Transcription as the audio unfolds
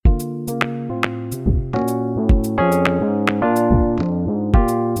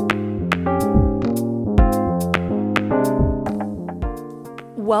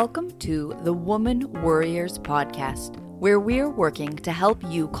Welcome to the Woman Warriors Podcast, where we're working to help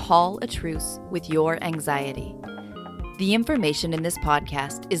you call a truce with your anxiety. The information in this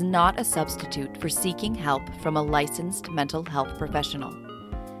podcast is not a substitute for seeking help from a licensed mental health professional.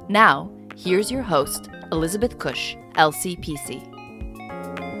 Now, here's your host, Elizabeth Cush, LCPC.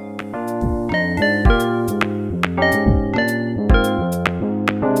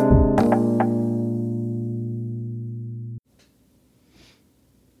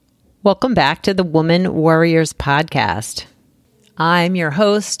 Welcome back to the Woman Warriors Podcast. I'm your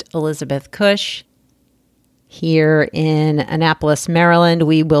host, Elizabeth Cush. Here in Annapolis, Maryland,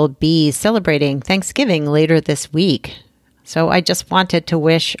 we will be celebrating Thanksgiving later this week. So I just wanted to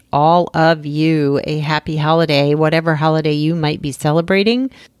wish all of you a happy holiday, whatever holiday you might be celebrating.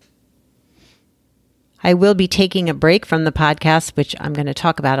 I will be taking a break from the podcast, which I'm going to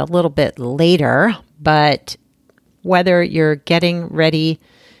talk about a little bit later. But whether you're getting ready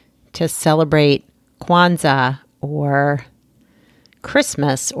to celebrate Kwanzaa or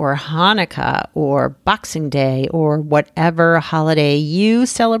Christmas or Hanukkah or Boxing Day or whatever holiday you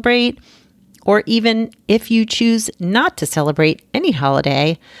celebrate, or even if you choose not to celebrate any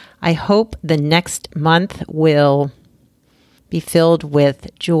holiday, I hope the next month will be filled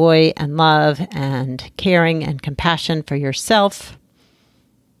with joy and love and caring and compassion for yourself.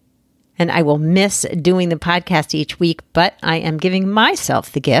 And I will miss doing the podcast each week, but I am giving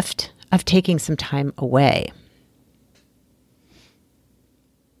myself the gift of taking some time away.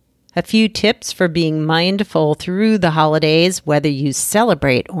 A few tips for being mindful through the holidays, whether you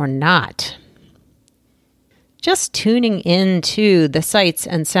celebrate or not. Just tuning into the sights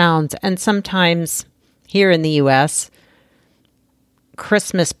and sounds, and sometimes here in the U.S.,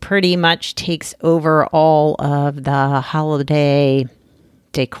 Christmas pretty much takes over all of the holiday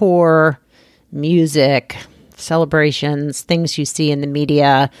decor, music, celebrations, things you see in the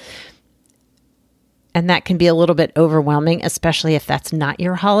media. And that can be a little bit overwhelming, especially if that's not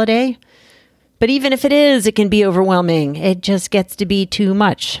your holiday. But even if it is, it can be overwhelming. It just gets to be too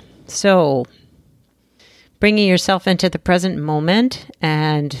much. So bringing yourself into the present moment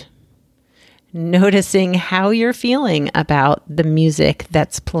and noticing how you're feeling about the music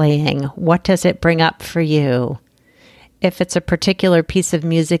that's playing. What does it bring up for you? If it's a particular piece of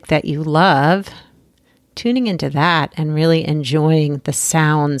music that you love, tuning into that and really enjoying the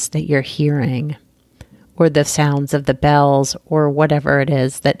sounds that you're hearing, or the sounds of the bells, or whatever it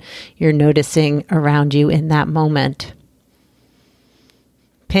is that you're noticing around you in that moment.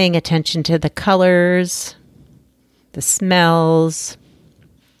 Paying attention to the colors, the smells,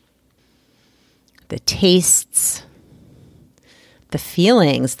 the tastes, the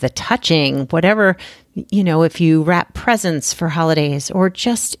feelings, the touching, whatever, if you wrap presents for holidays, or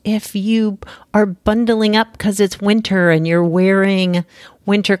just if you are bundling up because it's winter and you're wearing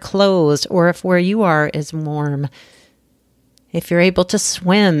winter clothes, or if where you are is warm. If you're able to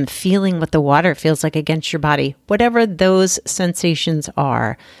swim, feeling what the water feels like against your body, whatever those sensations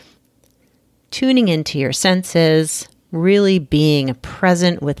are, tuning into your senses, really being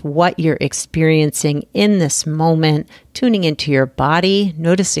present with what you're experiencing in this moment, tuning into your body,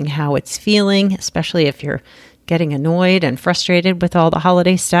 noticing how it's feeling, especially if you're getting annoyed and frustrated with all the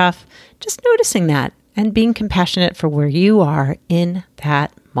holiday stuff, just noticing that and being compassionate for where you are in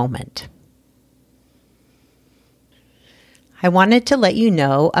that moment. I wanted to let you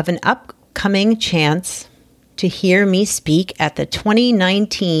know of an upcoming chance to hear me speak at the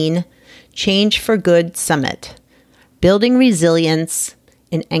 2019 Change for Good Summit, Building Resilience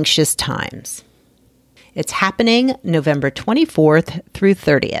in Anxious Times. It's happening November 24th through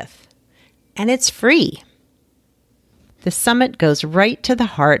 30th, and it's free. The summit goes right to the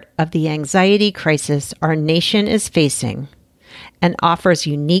heart of the anxiety crisis our nation is facing and offers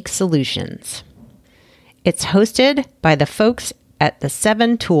unique solutions. It's hosted by the folks at the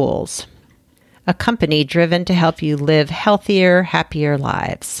 7 Tools, a company driven to help you live healthier, happier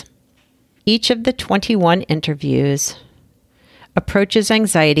lives. Each of the 21 interviews approaches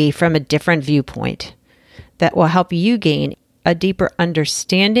anxiety from a different viewpoint that will help you gain a deeper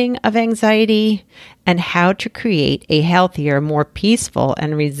understanding of anxiety and how to create a healthier, more peaceful,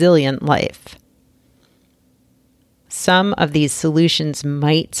 and resilient life. Some of these solutions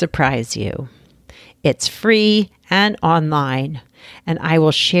might surprise you. It's free and online, and I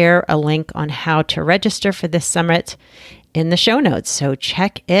will share a link on how to register for this summit in the show notes, so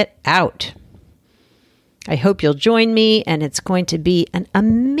check it out. I hope you'll join me, and it's going to be an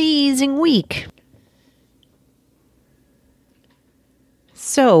amazing week.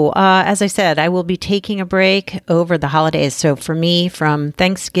 So, as I said, I will be taking a break over the holidays. So for me, from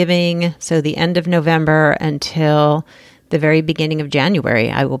Thanksgiving, so the end of November, until the very beginning of January.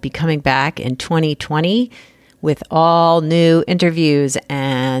 I will be coming back in 2020 with all new interviews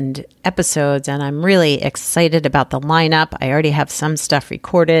and episodes, and I'm really excited about the lineup. I already have some stuff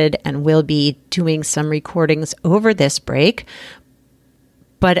recorded and will be doing some recordings over this break,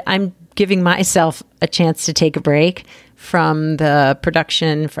 but I'm giving myself a chance to take a break from the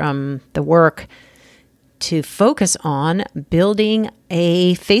production, from the work, to focus on building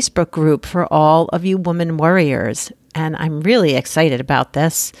a Facebook group for all of you woman warriors. And I'm really excited about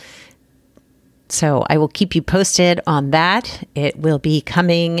this. So I will keep you posted on that. It will be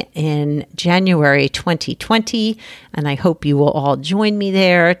coming in January 2020, and I hope you will all join me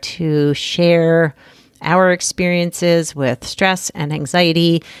there to share our experiences with stress and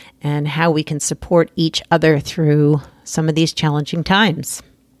anxiety and how we can support each other through some of these challenging times.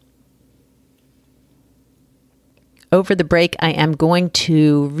 Over the break, I am going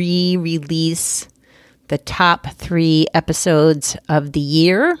to re-release the top 3 episodes of the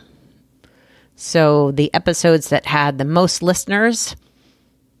year. So the episodes that had the most listeners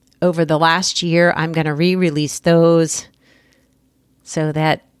over the last year, I'm going to re-release those so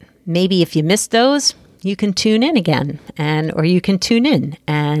that maybe if you missed those, you can tune in again, or you can tune in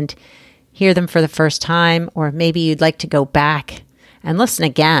and hear them for the first time, or maybe you'd like to go back and listen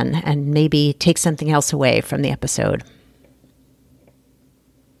again and maybe take something else away from the episode.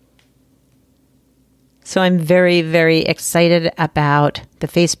 So I'm very, very excited about the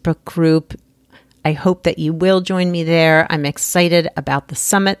Facebook group. I hope that you will join me there. I'm excited about the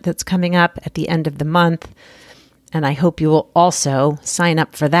summit that's coming up at the end of the month. And I hope you will also sign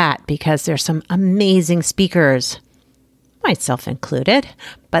up for that because there's some amazing speakers, myself included,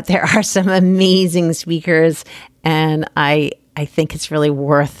 but there are some amazing speakers. And I think it's really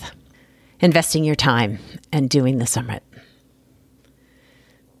worth investing your time and doing the summit.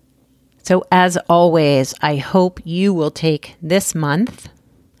 So as always, I hope you will take this month,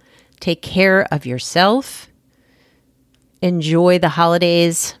 take care of yourself, enjoy the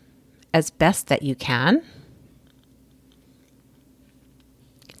holidays as best that you can,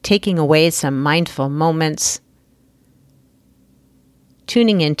 taking away some mindful moments,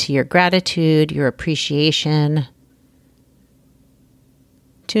 tuning into your gratitude, your appreciation,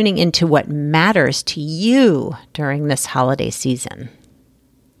 tuning into what matters to you during this holiday season.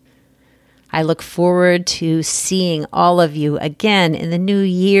 I look forward to seeing all of you again in the new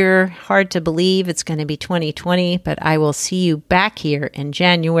year. Hard to believe it's going to be 2020, but I will see you back here in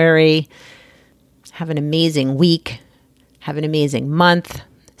January. Have an amazing week. Have an amazing month.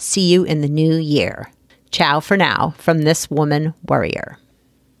 See you in the new year. Ciao for now from this woman warrior.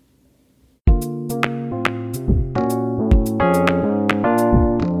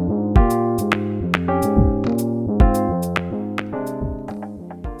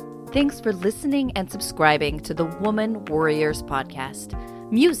 Thanks for listening and subscribing to the Woman Warriors podcast.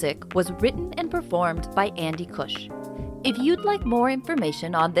 Music was written and performed by Andy Cush. If you'd like more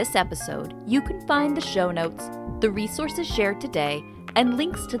information on this episode, you can find the show notes, the resources shared today, and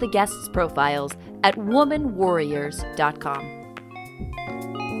links to the guests' profiles at womanwarriors.com.